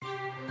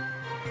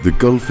The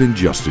Gulf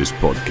Injustice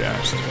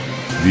Podcast,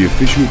 the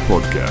official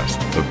podcast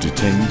of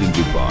Detained in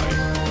Dubai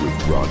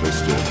with Radha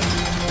Sterling.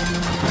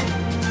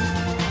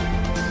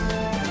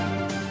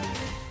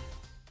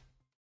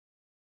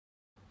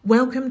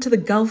 Welcome to the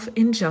Gulf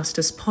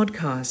Injustice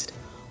Podcast.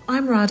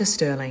 I'm Radha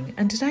Sterling,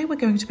 and today we're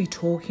going to be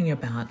talking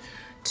about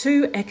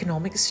two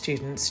economics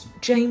students,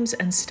 James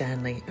and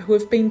Stanley, who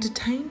have been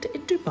detained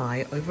in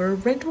Dubai over a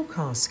rental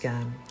car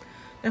scam.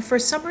 Now, for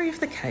a summary of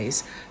the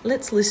case,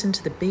 let's listen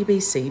to the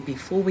BBC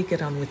before we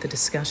get on with the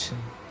discussion.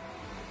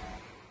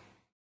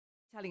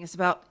 Telling us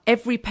about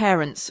every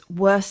parent's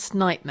worst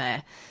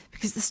nightmare,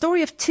 because the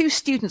story of two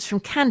students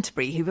from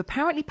Canterbury who've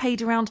apparently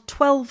paid around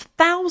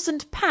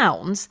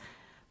 £12,000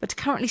 but are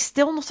currently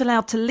still not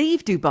allowed to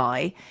leave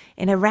Dubai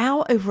in a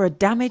row over a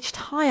damaged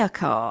hire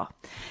car.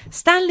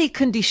 Stanley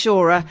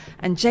Kundishora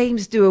and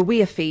James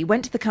Duawiafi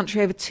went to the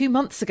country over 2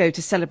 months ago to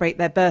celebrate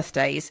their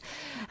birthdays.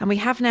 And we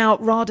have now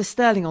Radha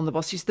Sterling on the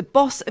boss, who's the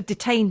boss of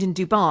Detained in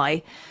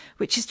Dubai,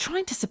 which is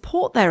trying to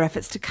support their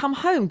efforts to come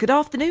home. Good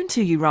afternoon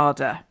to you,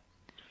 Radha.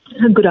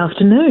 Good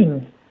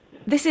afternoon.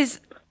 This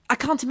is, I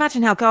can't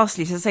imagine how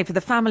ghastly, as I say, for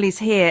the families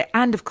here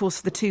and, of course,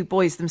 for the two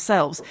boys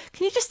themselves.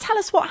 Can you just tell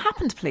us what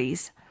happened,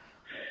 please?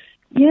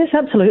 Yes,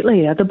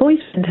 absolutely. The boys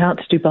went out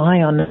to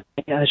Dubai on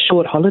a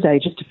short holiday,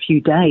 just a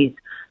few days.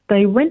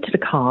 They rented a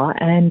car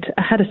and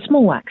had a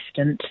small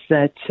accident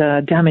that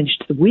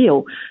damaged the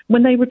wheel.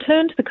 When they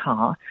returned the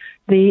car,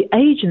 the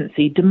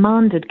agency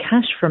demanded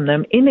cash from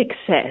them in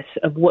excess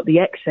of what the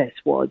excess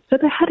was. So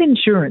they had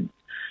insurance.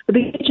 But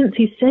the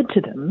agency said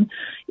to them,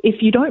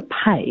 if you don't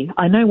pay,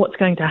 I know what's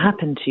going to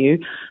happen to you.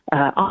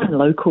 I'm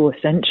local,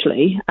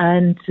 essentially,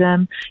 and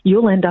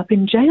you'll end up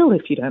in jail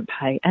if you don't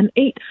pay. And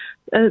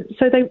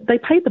so they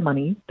paid the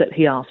money that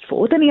he asked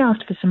for. Then he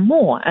asked for some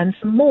more, and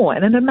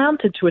it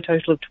amounted to a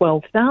total of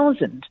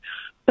 12,000.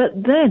 But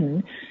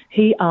then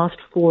he asked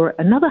for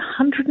another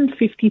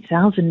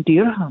 150,000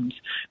 dirhams,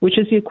 which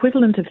is the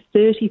equivalent of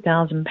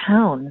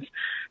 £30,000.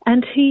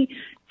 And he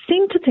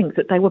seemed to think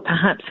that they were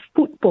perhaps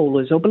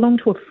footballers or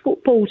belonged to a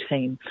football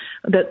team,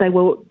 that they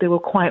were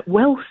quite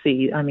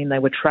wealthy. I mean, they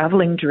were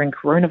travelling during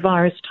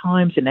coronavirus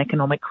times in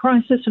economic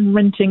crisis and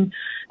renting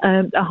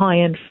a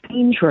high-end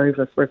Range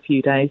Rover for a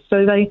few days.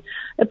 So they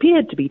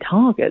appeared to be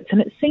targets, and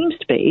it seems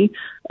to be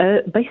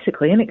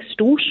basically an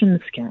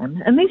extortion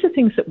scam. And these are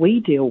things that we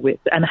deal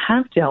with and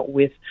have dealt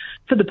with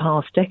for the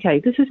past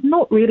decade. This is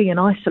not really an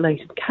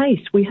isolated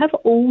case. We have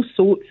all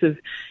sorts of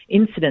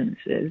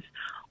incidences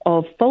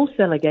of false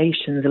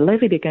allegations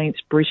levied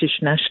against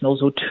British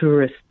nationals or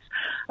tourists.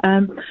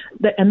 And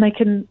they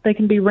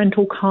can be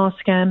rental car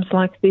scams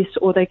like this,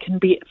 or they can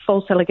be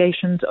false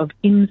allegations of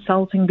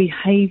insulting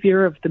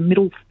behaviour, of the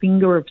middle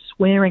finger, of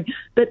swearing,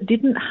 that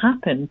didn't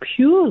happen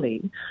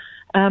purely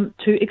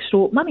to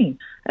extort money.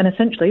 And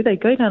essentially they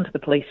go down to the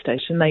police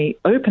station, they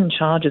open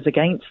charges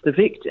against the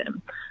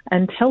victim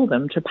and tell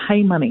them to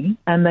pay money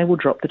and they will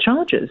drop the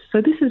charges. So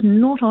this is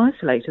not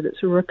isolated,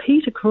 it's a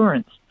repeat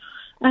occurrence.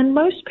 And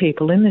most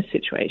people in this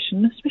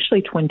situation,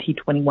 especially 20,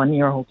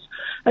 21-year-olds,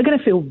 are going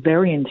to feel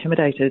very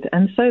intimidated,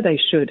 and so they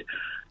should.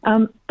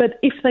 But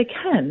if they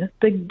can,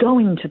 they're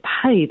going to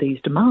pay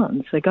these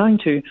demands. They're going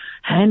to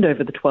hand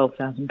over the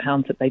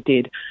 £12,000 that they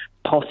did.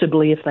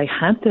 Possibly if they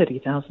had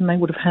 $30,000, they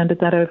would have handed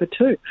that over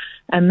too.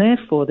 And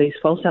therefore, these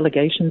false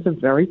allegations are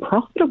very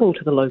profitable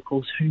to the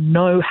locals who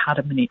know how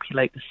to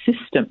manipulate the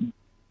system.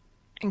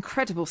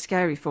 Incredible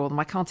scary for them.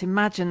 I can't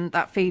imagine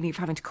that feeling of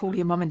having to call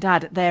your mum and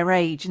dad at their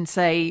age and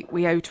say,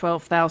 we owe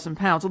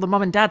 £12,000. Or the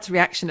mum and dad's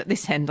reaction at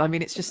this end. I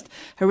mean, it's just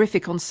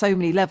horrific on so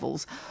many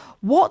levels.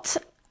 How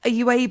are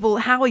you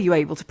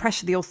able to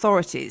pressure the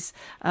authorities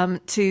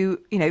to,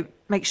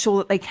 make sure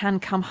that they can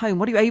come home?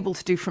 What are you able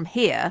to do from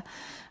here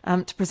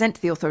to present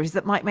to the authorities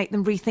that might make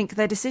them rethink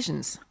their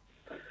decisions?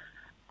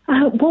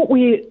 What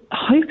we're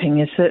hoping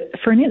is that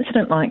for an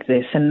incident like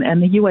this,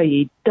 and the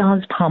UAE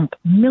does pump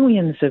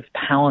millions of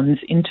pounds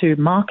into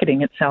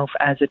marketing itself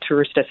as a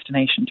tourist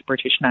destination to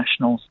British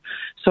nationals.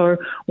 So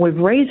we've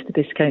raised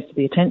this case to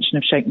the attention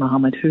of Sheikh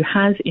Mohammed, who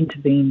has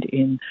intervened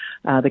in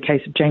the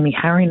case of Jamie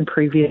Harrion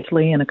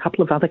previously and a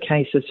couple of other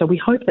cases. So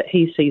we hope that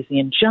he sees the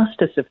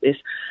injustice of this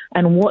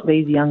and what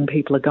these young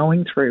people are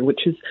going through,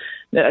 which is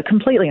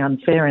completely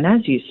unfair and,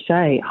 as you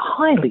say,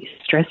 highly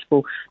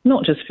stressful,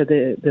 not just for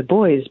the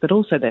boys, but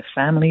also their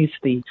families.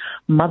 The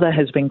mother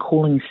has been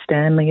calling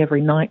Stanley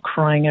every night,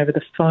 crying over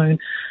the phone,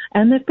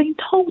 and they've been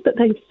told that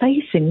they're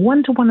facing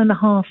 1 to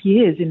 1.5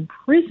 years in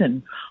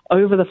prison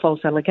over the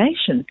false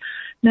allegation.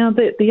 Now,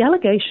 the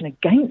allegation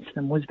against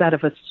them was that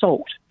of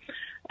assault,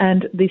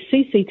 and the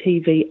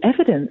CCTV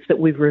evidence that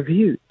we've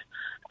reviewed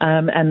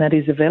and that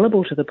is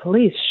available to the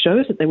police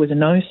shows that there was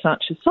no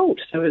such assault.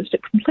 So it's a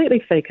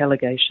completely fake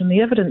allegation. The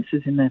evidence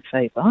is in their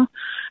favour,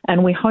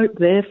 and we hope,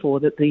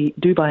 therefore, that the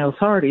Dubai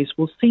authorities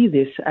will see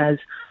this as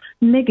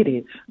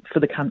negative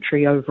for the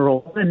country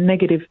overall and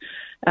negative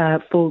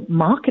for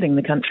marketing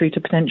the country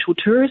to potential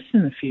tourists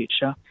in the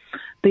future.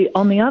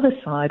 On the other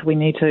side, we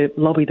need to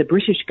lobby the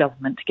British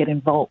government to get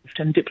involved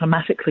and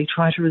diplomatically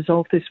try to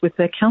resolve this with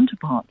their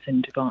counterparts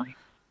in Dubai.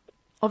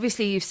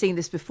 Obviously, you've seen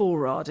this before,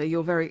 Rada.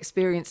 You're very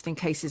experienced in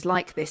cases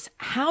like this.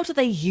 How do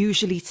they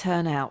usually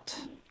turn out?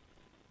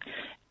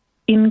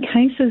 In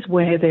cases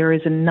where there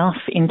is enough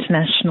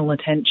international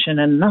attention,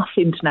 enough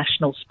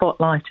international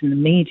spotlight in the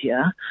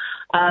media,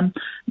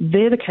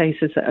 they're the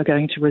cases that are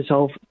going to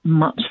resolve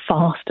much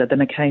faster than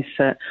a case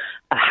that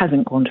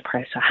hasn't gone to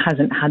press or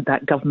hasn't had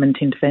that government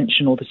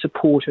intervention or the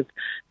support of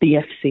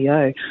the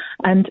FCO.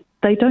 And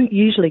they don't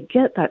usually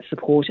get that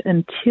support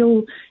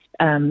until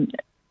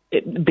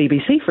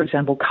BBC, for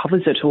example,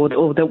 covers it,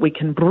 or that we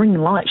can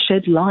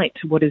shed light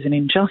to what is an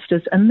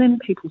injustice, and then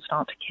people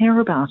start to care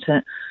about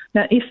it.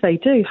 Now, if they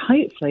do,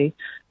 hopefully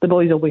the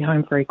boys will be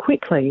home very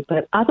quickly,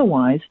 but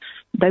otherwise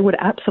they would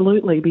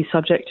absolutely be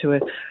subject to a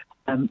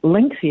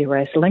lengthy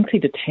arrest, lengthy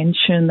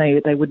detention.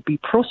 They would be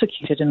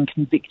prosecuted and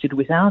convicted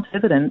without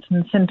evidence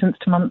and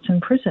sentenced to months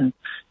in prison.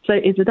 So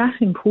it's that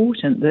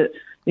important that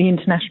the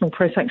international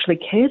press actually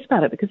cares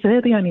about it, because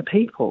they're the only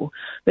people,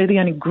 they're the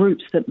only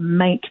groups that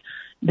make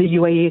the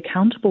UAE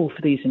accountable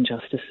for these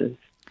injustices.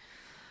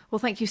 Well,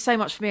 thank you so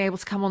much for being able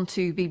to come on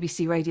to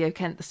BBC Radio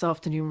Kent this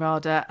afternoon,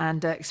 Rada,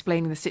 and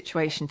explaining the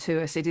situation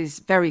to us. It is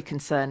very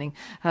concerning.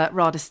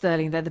 Rada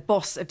Sterling, they're the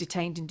boss of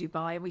Detained in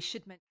Dubai, and we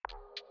should mention...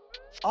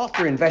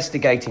 After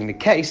investigating the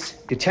case,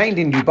 Detained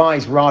in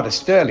Dubai's Rada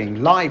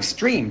Sterling live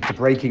streamed the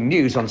breaking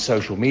news on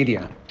social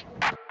media.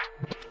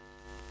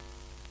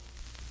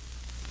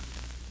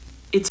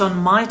 It's on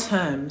my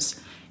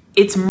terms.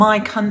 It's my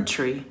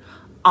country.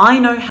 I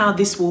know how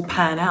this will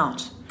pan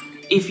out.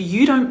 If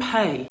you don't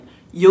pay,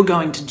 you're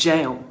going to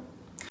jail.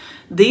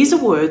 These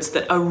are words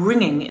that are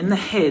ringing in the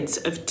heads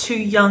of two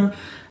young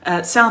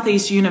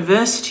Southeast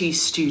University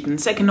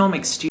students,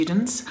 economics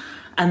students,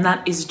 and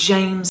that is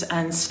James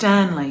and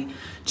Stanley.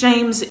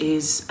 James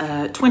is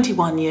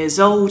 21 years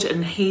old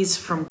and he's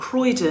from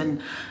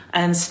Croydon,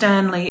 and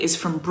Stanley is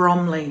from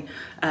Bromley,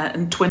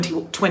 and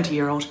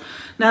 20-year-old.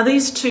 Now,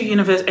 these two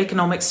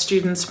economics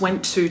students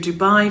went to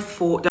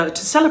Dubai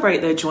to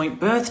celebrate their joint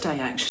birthday,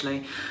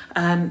 actually.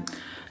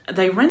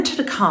 They rented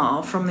a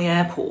car from the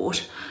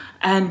airport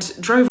and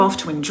drove off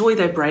to enjoy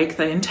their break.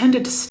 They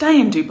intended to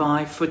stay in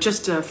Dubai for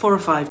just 4 or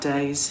 5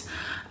 days.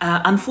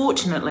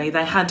 Unfortunately,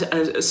 they had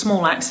a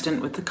small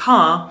accident with the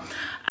car,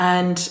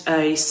 and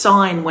a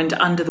sign went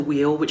under the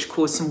wheel, which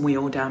caused some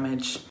wheel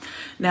damage.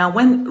 Now,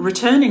 when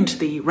returning to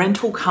the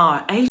rental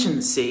car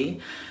agency,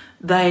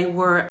 they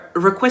were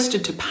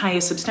requested to pay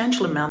a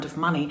substantial amount of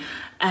money,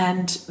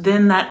 and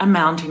then that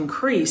amount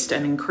increased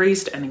and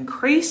increased and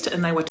increased,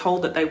 and they were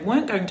told that they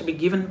weren't going to be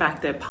given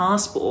back their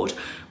passport,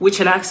 which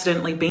had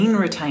accidentally been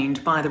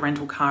retained by the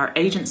rental car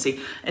agency,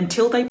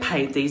 until they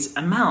paid these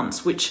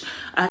amounts, which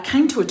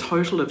came to a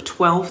total of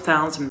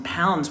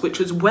 £12,000, which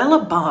was well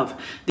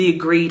above the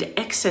agreed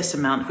excess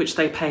amount, which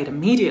they paid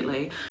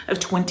immediately, of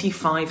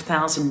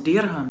 25,000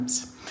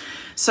 dirhams.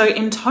 So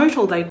in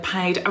total, they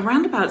paid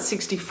around about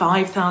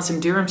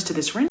 65,000 dirhams to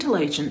this rental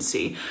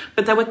agency,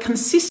 but they were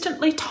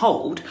consistently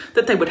told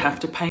that they would have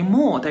to pay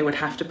more, and they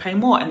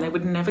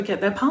would never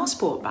get their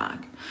passport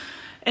back.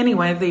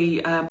 Anyway,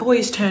 the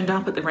boys turned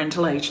up at the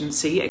rental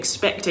agency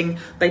expecting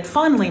they'd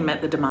finally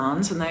met the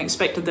demands, and they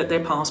expected that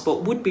their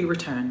passport would be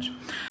returned.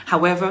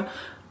 However,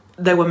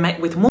 they were met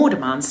with more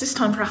demands, this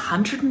time for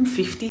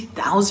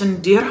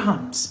 150,000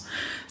 dirhams.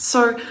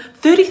 So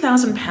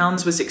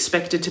 £30,000 was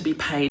expected to be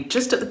paid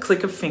just at the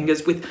click of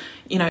fingers with,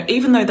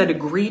 even though they'd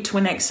agreed to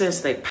an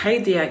excess, they'd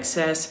paid the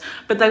excess,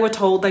 but they were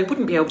told they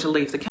wouldn't be able to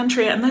leave the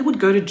country and they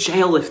would go to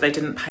jail if they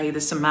didn't pay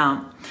this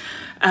amount.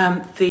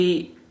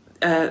 The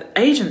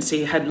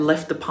agency had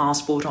left the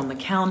passport on the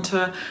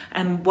counter,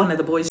 and one of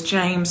the boys,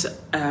 James,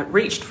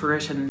 reached for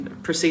it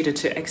and proceeded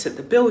to exit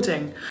the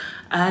building.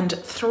 And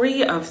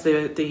 3 of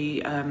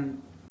the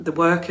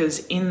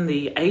workers in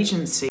the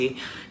agency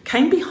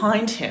came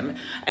behind him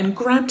and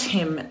grabbed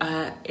him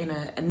in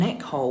a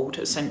neck hold,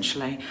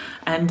 essentially,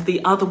 and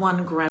the other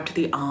one grabbed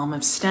the arm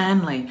of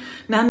Stanley.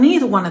 Now,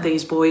 neither one of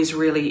these boys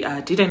really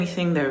did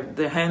anything.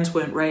 Their hands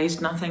weren't raised,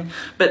 nothing,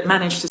 but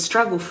managed to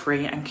struggle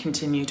free and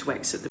continue to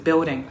exit the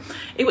building.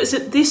 It was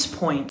at this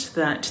point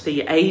that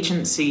the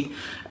agency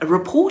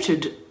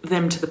reported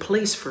them to the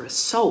police for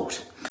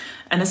assault,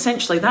 and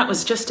essentially that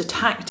was just a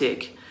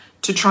tactic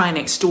to try and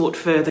extort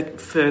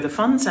further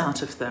funds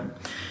out of them.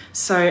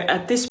 So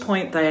at this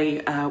point,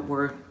 they a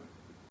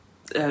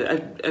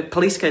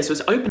police case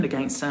was opened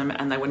against them,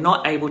 and they were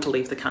not able to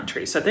leave the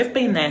country. So they've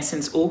been there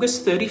since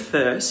August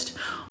 31st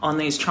on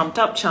these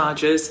trumped-up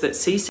charges that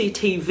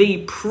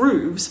CCTV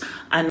proves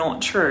are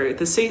not true.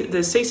 The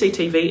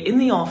CCTV in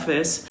the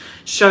office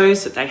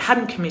shows that they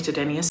hadn't committed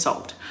any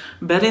assault.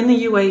 But in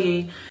the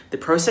UAE, the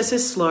process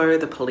is slow,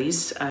 the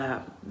police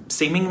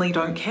seemingly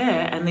don't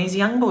care, and these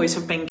young boys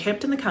have been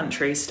kept in the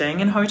country,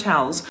 staying in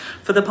hotels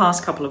for the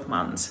past couple of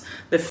months.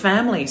 Their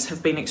families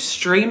have been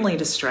extremely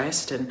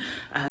distressed, and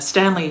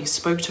Stanley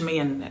spoke to me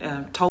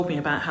and told me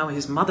about how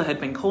his mother had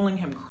been calling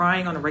him,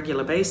 crying on a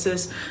regular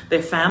basis.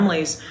 Their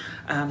families,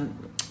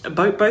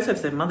 both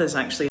of their mothers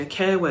actually are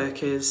care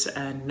workers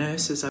and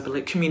nurses, I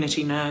believe,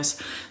 community nurse.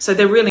 So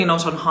they're really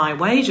not on high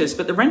wages,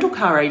 but the rental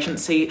car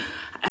agency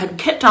had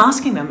kept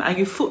asking them, are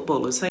you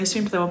footballers? They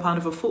assumed they were part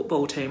of a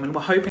football team and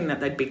were hoping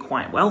that they'd be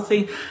quite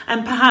wealthy.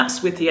 And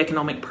perhaps with the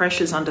economic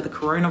pressures under the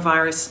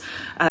coronavirus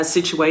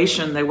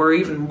situation, they were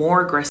even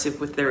more aggressive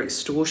with their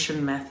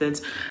extortion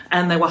methods.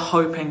 And they were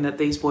hoping that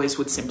these boys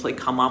would simply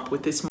come up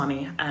with this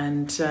money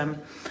and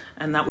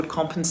that would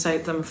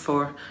compensate them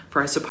for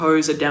I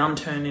suppose, a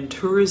downturn in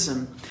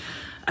tourism.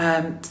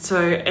 So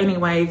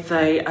anyway,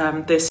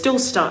 they're still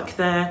stuck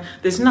there.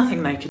 There's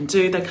nothing they can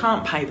do. They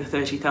can't pay the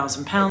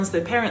 £30,000.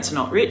 Their parents are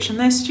not rich, and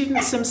they're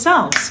students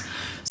themselves.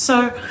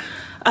 So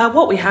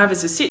what we have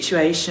is a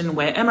situation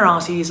where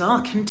Emiratis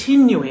are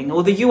continuing,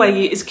 or the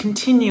UAE is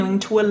continuing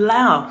to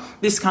allow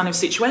this kind of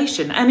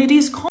situation. And it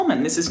is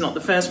common. This is not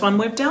the first one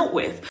we've dealt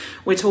with.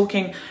 We're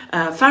talking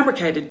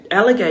fabricated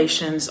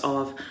allegations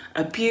of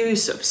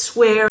abuse, of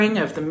swearing,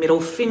 of the middle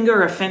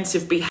finger,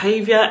 offensive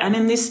behaviour, and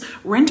in this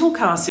rental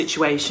car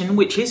situation,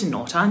 which is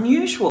not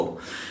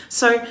unusual.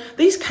 So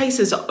these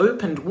cases are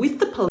opened with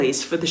the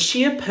police for the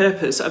sheer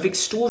purpose of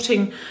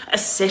extorting a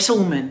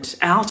settlement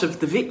out of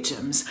the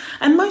victims,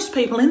 and most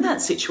people in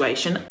that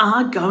situation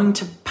are going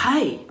to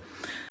pay.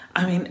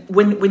 I mean,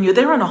 when you're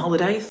there on a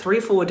holiday, 3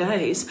 or 4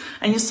 days,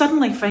 and you're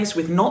suddenly faced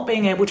with not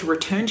being able to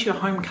return to your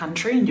home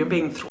country and you're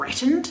being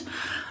threatened,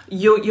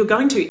 you're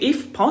going to,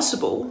 if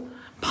possible,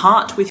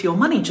 part with your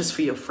money just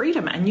for your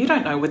freedom, and you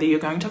don't know whether you're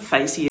going to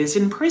face years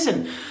in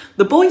prison.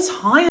 The boys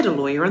hired a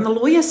lawyer, and the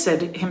lawyer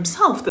said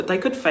himself that they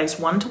could face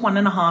 1 to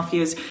 1.5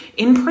 years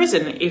in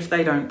prison if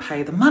they don't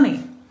pay the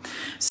money.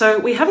 So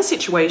we have a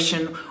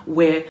situation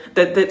where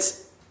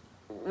that's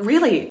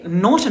really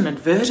not an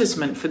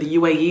advertisement for the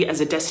UAE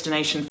as a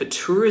destination for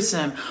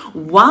tourism,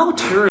 while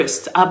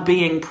tourists are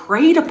being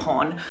preyed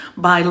upon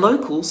by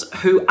locals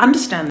who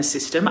understand the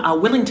system, are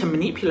willing to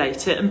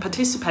manipulate it and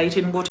participate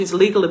in what is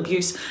legal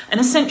abuse and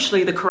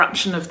essentially the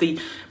corruption of the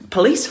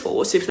police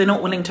force if they're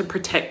not willing to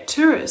protect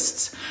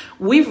tourists.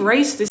 We've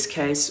raised this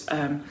case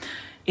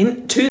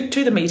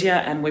to the media,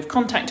 and we've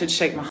contacted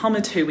Sheikh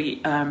Mohammed, who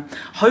we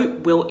hope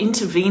will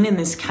intervene in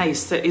this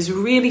case that is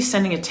really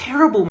sending a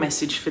terrible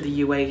message for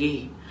the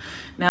UAE.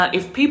 Now,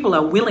 if people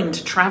are willing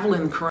to travel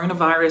in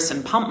coronavirus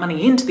and pump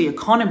money into the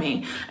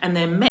economy and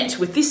they're met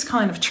with this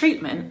kind of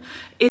treatment,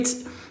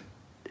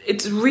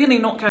 it's really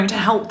not going to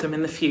help them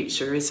in the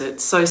future, is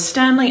it? So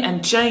Stanley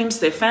and James,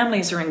 their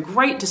families are in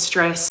great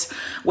distress.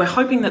 We're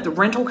hoping that the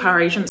rental car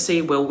agency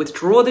will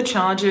withdraw the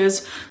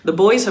charges. The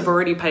boys have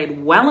already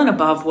paid well and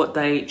above what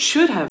they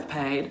should have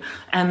paid,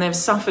 and they've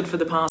suffered for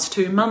the past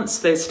 2 months.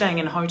 They're staying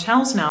in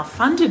hotels now,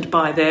 funded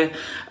by their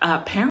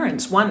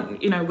parents. One,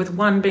 with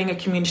one being a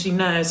community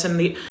nurse and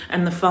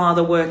the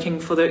father working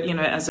for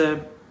as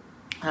a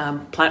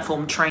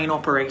platform train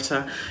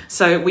operator.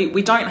 So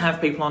we don't have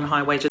people on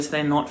high wages.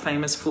 They're not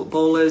famous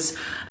footballers,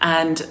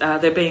 and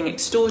they're being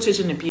extorted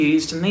and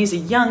abused, and these are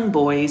young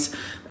boys.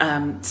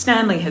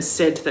 Stanley has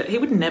said that he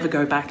would never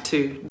go back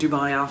to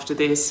Dubai after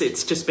this.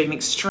 It's just been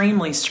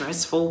extremely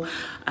stressful.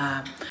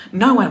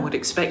 No one would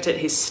expect it.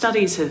 His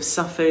studies have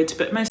suffered,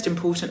 but most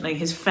importantly,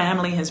 his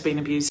family has been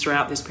abused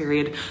throughout this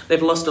period.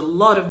 They've lost a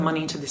lot of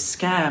money to this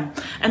scam,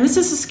 and this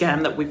is a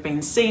scam that we've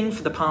been seeing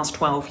for the past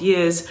 12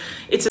 years.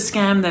 It's a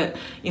scam that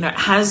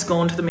has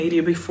gone to the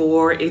media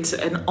before. It's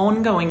an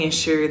ongoing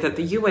issue that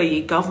the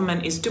UAE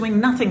government is doing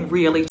nothing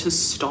really to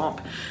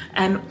stop.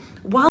 And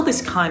while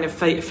this kind of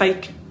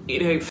fake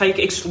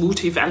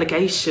exploitative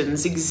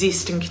allegations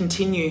exist and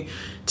continue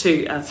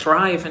to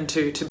thrive and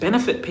to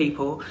benefit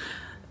people,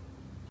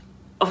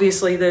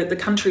 obviously the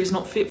country is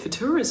not fit for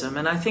tourism.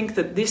 And I think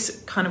that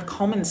this kind of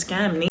common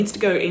scam needs to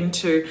go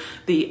into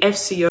the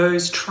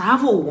FCO's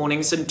travel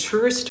warnings and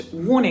tourist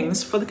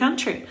warnings for the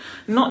country.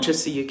 Not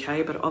just the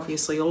UK, but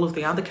obviously all of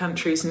the other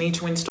countries need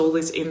to install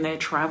this in their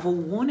travel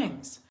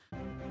warnings.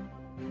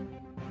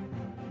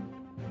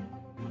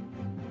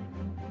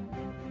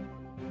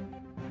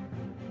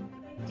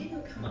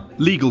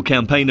 Legal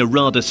campaigner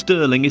Rada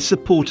Sterling is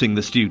supporting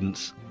the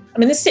students. I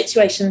mean, this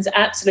situation is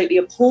absolutely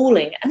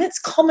appalling, and it's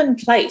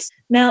commonplace.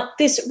 Now,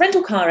 this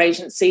rental car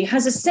agency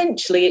has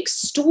essentially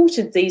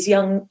extorted these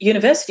young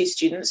university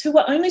students who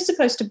were only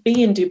supposed to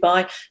be in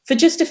Dubai for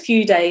just a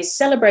few days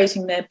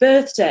celebrating their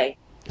birthday.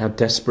 How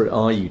desperate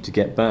are you to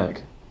get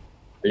back?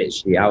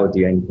 Literally, I would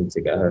do anything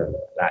to get home.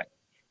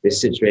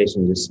 This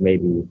situation just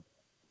made me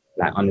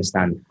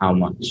understand how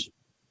much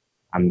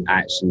I'm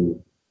actually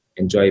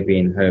enjoy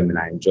being home, and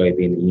I enjoy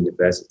being at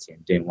university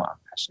and doing what I'm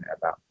passionate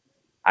about.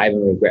 I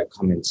even regret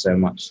coming so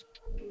much.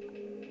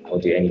 I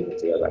would do anything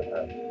to go back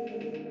home.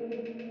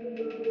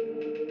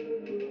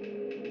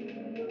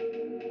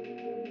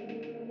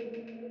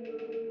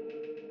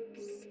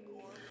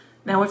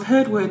 Now, we've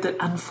heard word that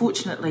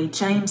unfortunately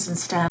James and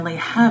Stanley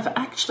have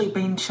actually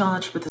been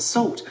charged with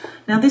assault.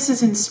 Now, this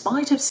is in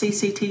spite of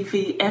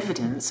CCTV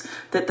evidence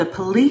that the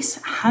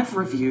police have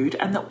reviewed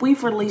and that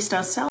we've released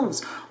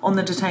ourselves on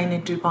the Detained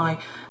in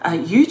Dubai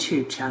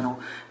YouTube channel.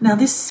 Now,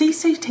 this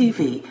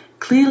CCTV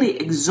clearly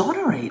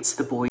exonerates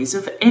the boys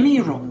of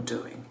any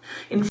wrongdoing.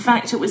 In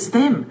fact, it was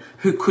them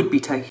who could be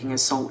taking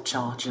assault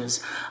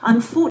charges.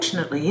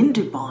 Unfortunately, in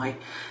Dubai,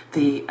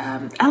 the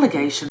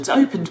allegations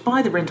opened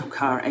by the rental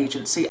car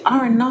agency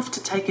are enough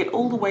to take it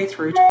all the way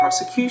through to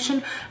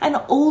prosecution and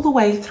all the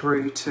way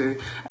through to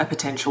a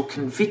potential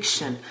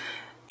conviction.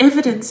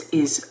 Evidence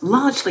is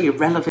largely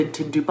irrelevant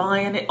in Dubai,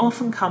 and it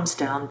often comes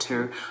down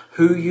to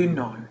who you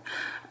know,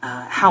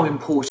 how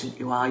important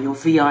you are, your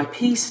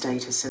VIP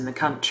status in the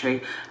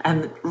country,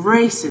 and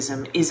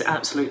racism is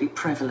absolutely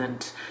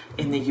prevalent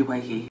in the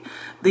UAE.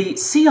 The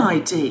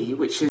CID,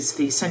 which is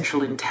the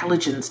Central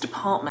Intelligence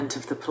Department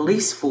of the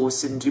police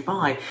force in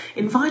Dubai,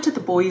 invited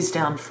the boys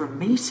down for a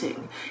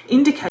meeting,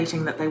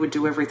 indicating that they would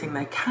do everything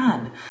they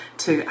can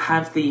to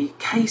have the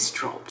case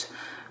dropped.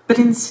 But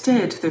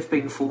instead, they've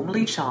been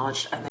formally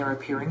charged and they're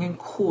appearing in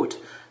court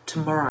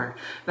tomorrow.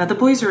 Now, the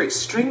boys are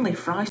extremely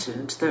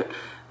frightened that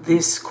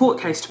this court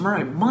case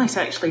tomorrow might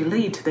actually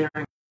lead to their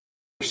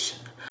incarceration.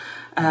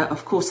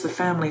 Of course, the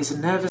families are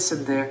nervous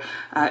and they're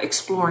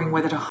exploring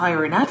whether to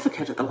hire an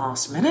advocate at the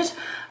last minute.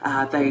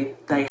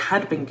 They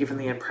had been given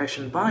the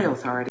impression by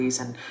authorities,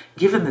 and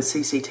given the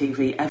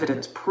CCTV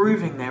evidence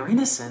proving their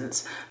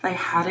innocence, they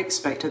had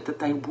expected that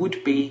they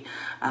would be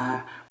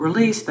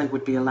released, they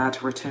would be allowed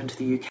to return to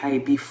the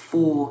UK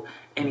before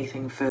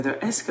anything further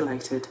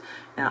escalated.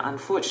 Now,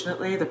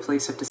 unfortunately, the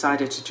police have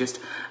decided to just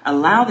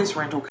allow this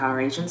rental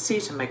car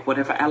agency to make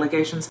whatever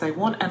allegations they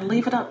want and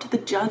leave it up to the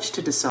judge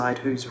to decide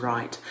who's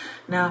right.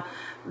 Now,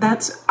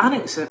 that's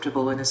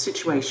unacceptable in a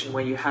situation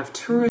where you have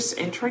tourists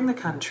entering the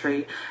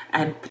country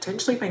and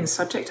potentially being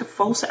subject to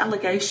false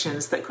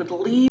allegations that could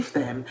leave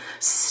them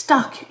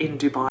stuck in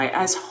Dubai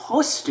as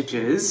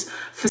hostages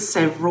for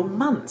several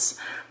months.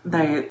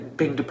 They're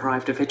being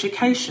deprived of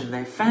education,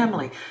 their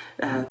family,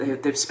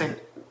 they've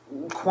spent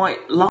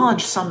quite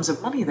large sums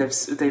of money.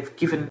 They've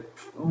given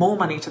more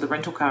money to the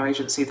rental car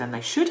agency than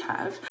they should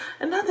have,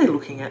 and now they're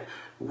looking at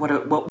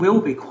what will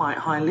be quite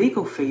high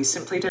legal fees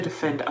simply to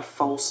defend a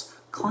false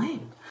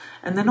claim.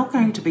 And they're not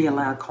going to be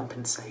allowed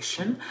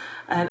compensation,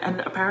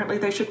 and apparently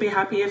they should be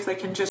happy if they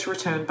can just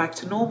return back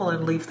to normal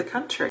and leave the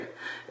country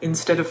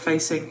instead of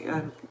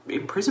facing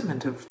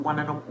imprisonment of 1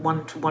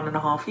 to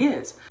 1.5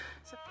 years.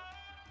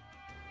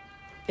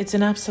 It's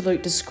an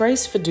absolute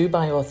disgrace for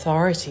Dubai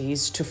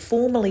authorities to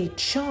formally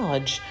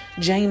charge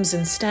James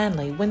and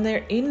Stanley when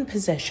they're in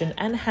possession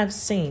and have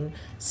seen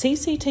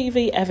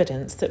CCTV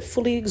evidence that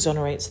fully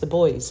exonerates the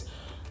boys.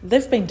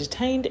 They've been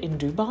detained in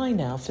Dubai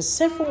now for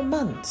several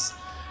months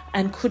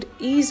and could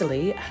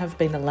easily have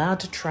been allowed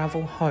to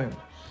travel home.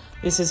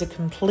 This is a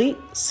complete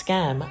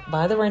scam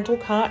by the rental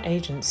car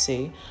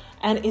agency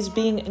and is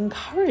being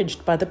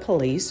encouraged by the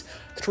police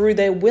through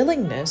their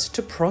willingness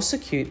to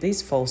prosecute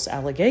these false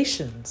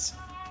allegations.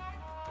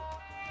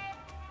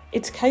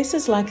 It's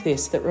cases like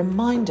this that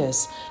remind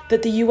us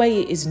that the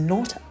UAE is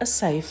not a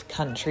safe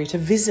country to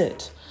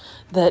visit,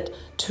 that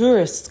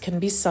tourists can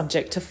be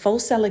subject to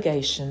false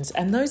allegations,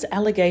 and those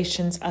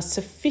allegations are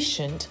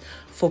sufficient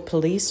for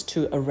police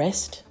to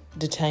arrest,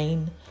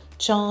 detain,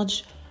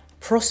 charge,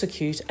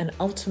 prosecute, and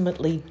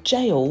ultimately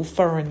jail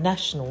foreign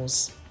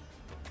nationals.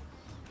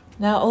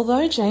 Now,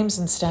 although James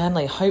and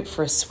Stanley hope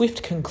for a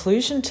swift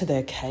conclusion to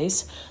their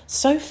case,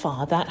 so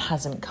far that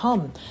hasn't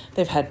come.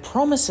 They've had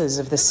promises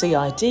of the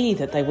CID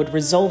that they would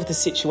resolve the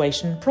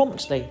situation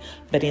promptly,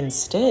 but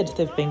instead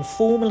they've been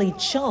formally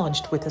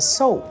charged with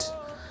assault.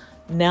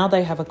 Now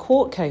they have a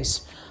court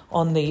case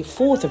on the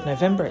 4th of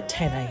November at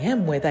 10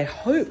 a.m. where they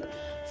hope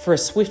for a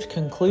swift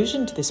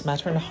conclusion to this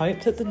matter and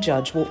hope that the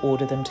judge will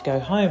order them to go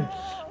home.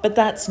 But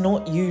that's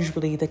not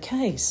usually the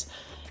case.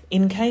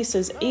 In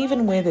cases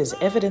even where there's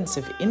evidence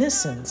of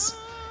innocence,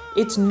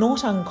 it's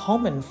not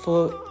uncommon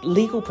for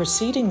legal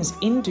proceedings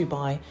in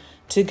Dubai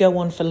to go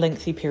on for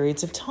lengthy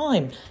periods of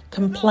time.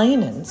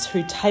 Complainants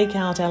who take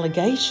out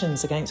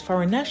allegations against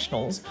foreign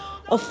nationals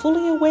are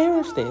fully aware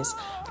of this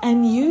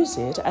and use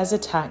it as a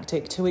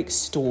tactic to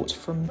extort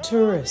from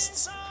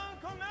tourists.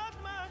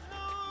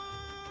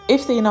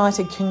 If the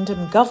United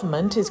Kingdom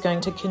government is going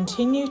to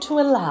continue to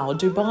allow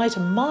Dubai to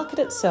market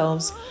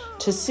itself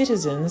to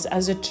citizens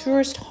as a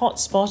tourist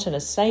hotspot and a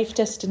safe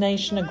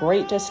destination, a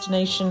great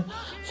destination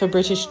for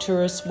British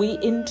tourists, we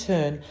in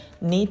turn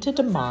need to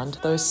demand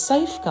those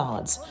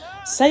safeguards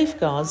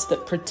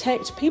that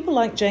protect people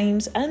like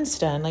James and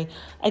Stanley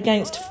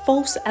against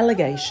false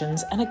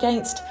allegations and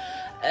against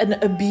an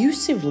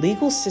abusive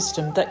legal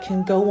system that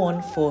can go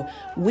on for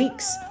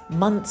weeks,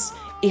 months,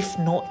 if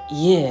not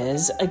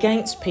years,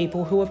 against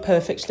people who are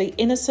perfectly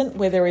innocent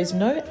where there is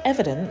no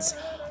evidence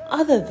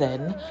other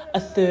than a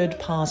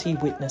third-party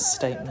witness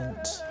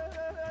statement.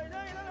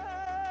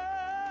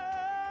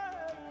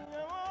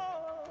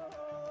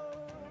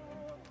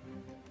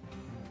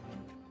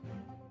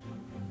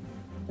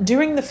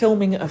 During the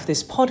filming of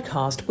this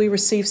podcast, we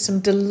received some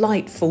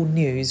delightful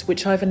news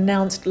which I've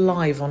announced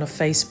live on a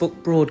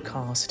Facebook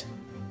broadcast.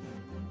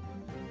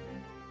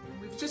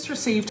 Just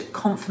received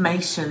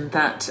confirmation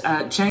that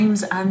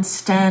James and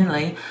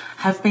Stanley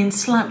have been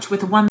slapped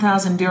with a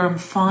 1,000 dirham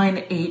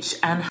fine each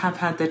and have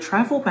had their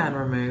travel ban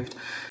removed.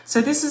 So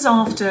this is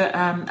after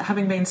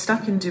having been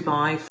stuck in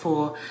Dubai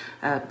for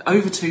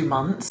over 2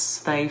 months.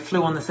 They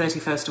flew on the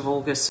 31st of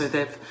August, so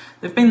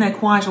they've been there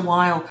quite a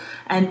while,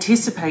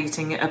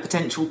 anticipating a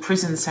potential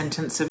prison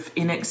sentence of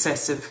in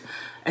excess of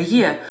a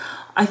year.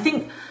 I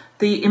think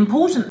the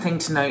important thing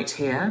to note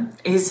here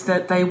is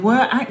that they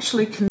were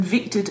actually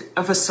convicted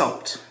of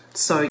assault.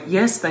 So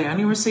yes, they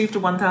only received a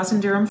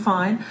 1,000 dirham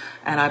fine,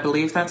 and I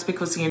believe that's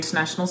because the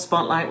international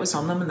spotlight was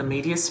on them and the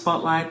media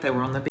spotlight. They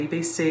were on the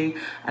BBC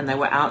and they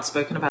were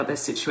outspoken about their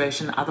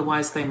situation.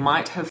 Otherwise, they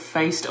might have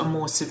faced a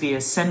more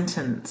severe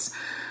sentence.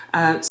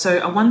 So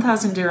a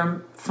 1,000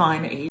 dirham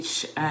fine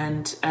each,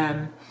 and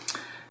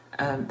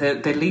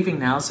they're leaving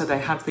now, so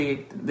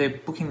they're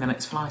booking the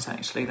next flight,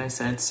 actually, they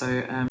said. So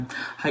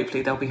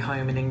hopefully they'll be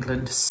home in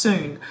England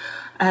soon.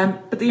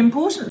 But the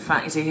important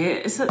factor here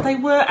is that they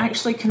were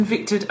actually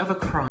convicted of a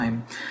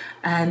crime,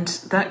 and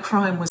that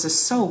crime was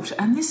assault.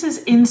 And this is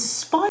in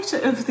spite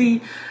of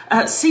the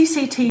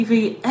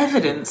CCTV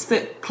evidence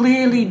that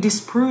clearly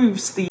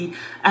disproves the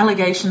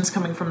allegations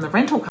coming from the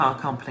rental car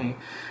company.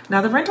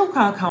 Now, the rental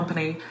car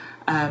company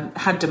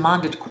had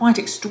demanded quite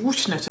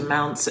extortionate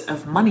amounts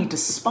of money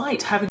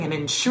despite having an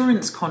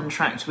insurance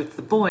contract with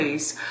the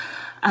boys.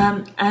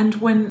 And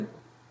when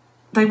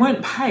they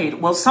weren't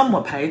paid, well, some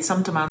were paid,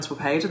 some demands were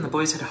paid, and the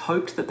boys had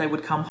hoped that they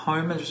would come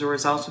home as a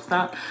result of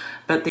that.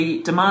 But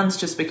the demands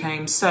just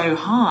became so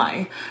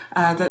high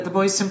that the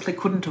boys simply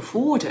couldn't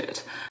afford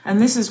it.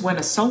 And this is when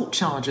assault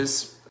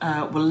charges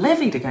were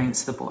levied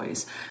against the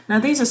boys. Now,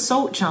 these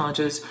assault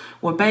charges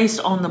were based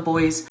on the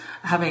boys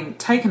having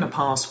taken a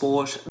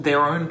passport,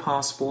 their own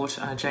passport,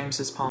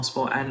 James's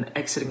passport, and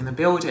exiting the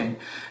building.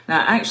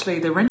 Now, actually,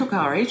 the rental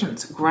car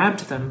agents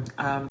grabbed them,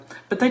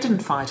 but they didn't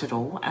fight at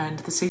all. And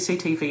the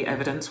CCTV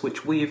evidence,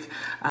 which we've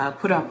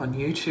put up on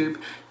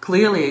YouTube,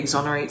 clearly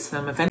exonerates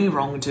them of any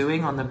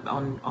wrongdoing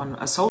on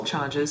assault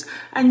charges,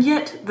 and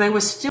yet they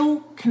were still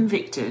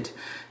convicted.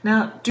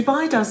 Now,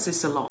 Dubai does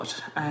this a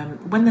lot.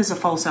 When there's a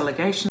false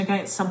allegation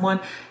against someone,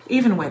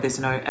 even where there's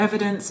no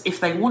evidence, if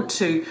they want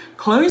to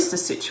close the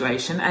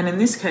situation, and in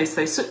this case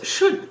they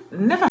should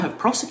never have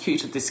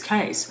prosecuted this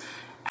case,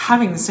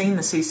 having seen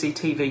the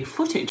CCTV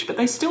footage, but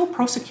they still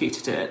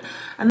prosecuted it,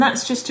 and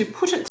that's just to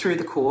put it through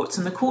the courts,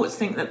 and the courts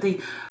think that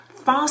the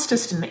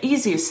fastest and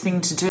easiest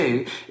thing to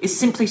do is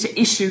simply to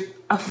issue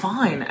a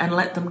fine and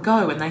let them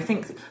go, and they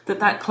think that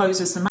that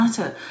closes the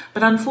matter.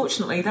 But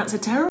unfortunately, that's a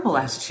terrible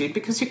attitude,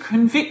 because you're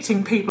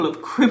convicting people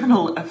of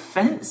criminal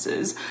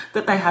offences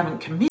that they haven't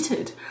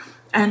committed.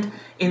 And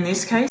in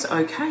this case,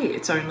 okay,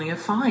 it's only a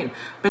fine.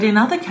 But in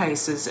other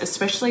cases,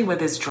 especially where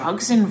there's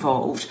drugs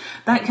involved,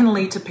 that can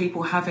lead to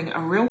people having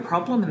a real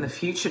problem in the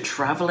future,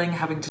 travelling,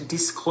 having to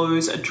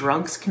disclose a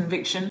drugs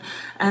conviction.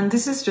 And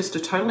this is just a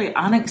totally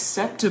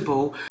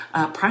unacceptable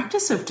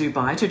practice of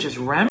Dubai, to just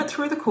ram it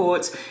through the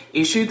courts,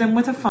 issue them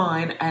with a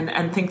fine,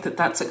 and think that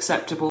that's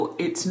acceptable.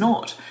 It's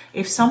not.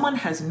 If someone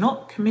has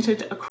not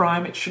committed a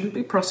crime, it shouldn't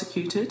be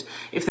prosecuted.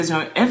 If there's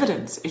no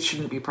evidence, it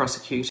shouldn't be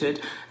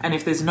prosecuted. And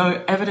if there's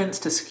no evidence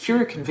to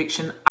secure a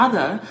conviction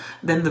other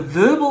than the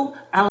verbal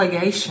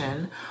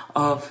allegation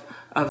of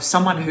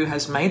someone who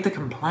has made the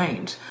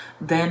complaint,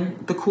 then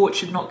the court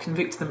should not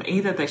convict them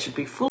either. They should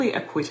be fully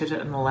acquitted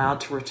and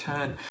allowed to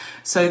return.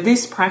 So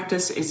this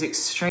practice is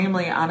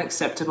extremely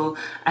unacceptable.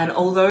 And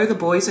although the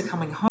boys are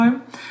coming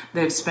home,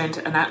 they've spent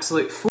an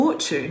absolute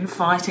fortune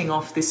fighting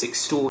off this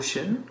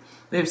extortion.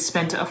 They've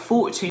spent a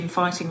fortune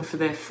fighting for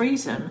their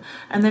freedom,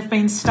 and they've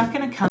been stuck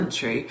in a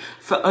country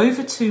for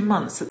over 2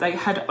 months that they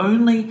had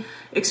only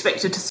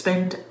expected to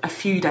spend a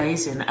few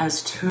days in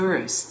as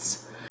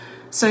tourists.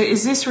 So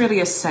is this really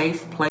a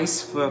safe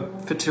place for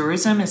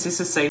tourism? Is this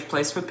a safe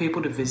place for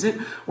people to visit?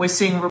 We're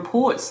seeing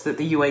reports that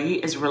the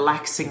UAE is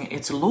relaxing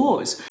its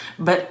laws,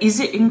 but is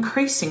it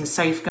increasing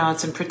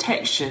safeguards and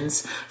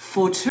protections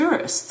for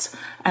tourists?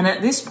 And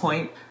at this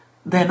point,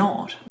 they're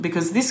not,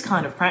 because this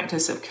kind of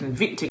practice of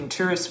convicting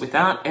tourists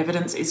without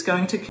evidence is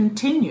going to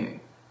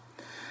continue.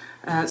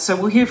 So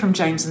we'll hear from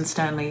James and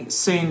Stanley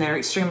soon. They're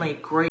extremely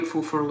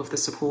grateful for all of the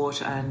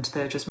support, and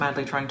they're just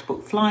madly trying to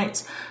book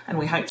flights, and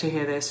we hope to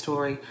hear their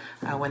story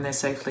when they're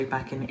safely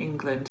back in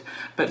England.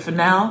 But for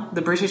now,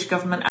 the British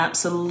government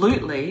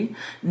absolutely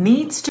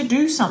needs to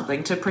do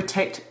something to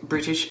protect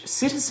British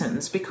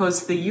citizens,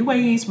 because the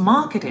UAE's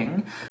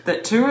marketing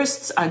that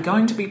tourists are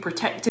going to be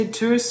protected,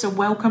 tourists are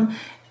welcome,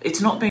 it's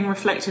not being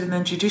reflected in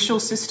the judicial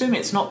system,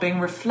 it's not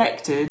being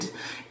reflected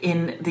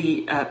in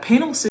the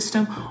penal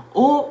system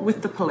or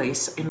with the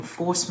police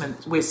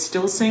enforcement. We're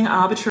still seeing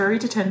arbitrary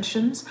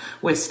detentions,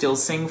 we're still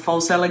seeing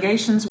false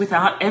allegations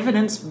without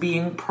evidence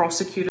being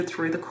prosecuted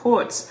through the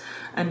courts.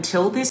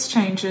 Until this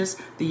changes,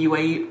 the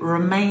UAE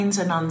remains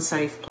an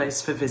unsafe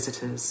place for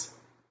visitors.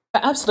 We're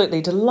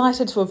absolutely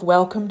delighted to have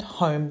welcomed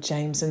home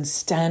James and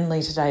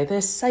Stanley today. They're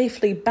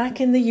safely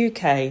back in the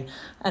UK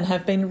and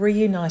have been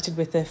reunited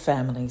with their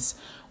families.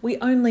 We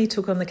only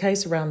took on the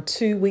case around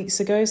 2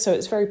 weeks ago, so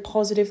it's very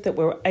positive that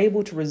we were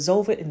able to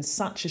resolve it in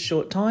such a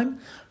short time,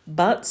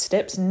 but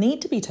steps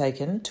need to be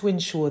taken to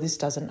ensure this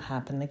doesn't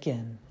happen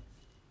again.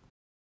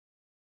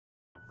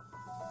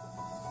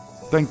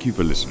 Thank you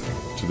for listening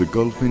to the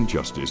Gulf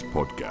Injustice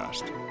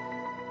podcast.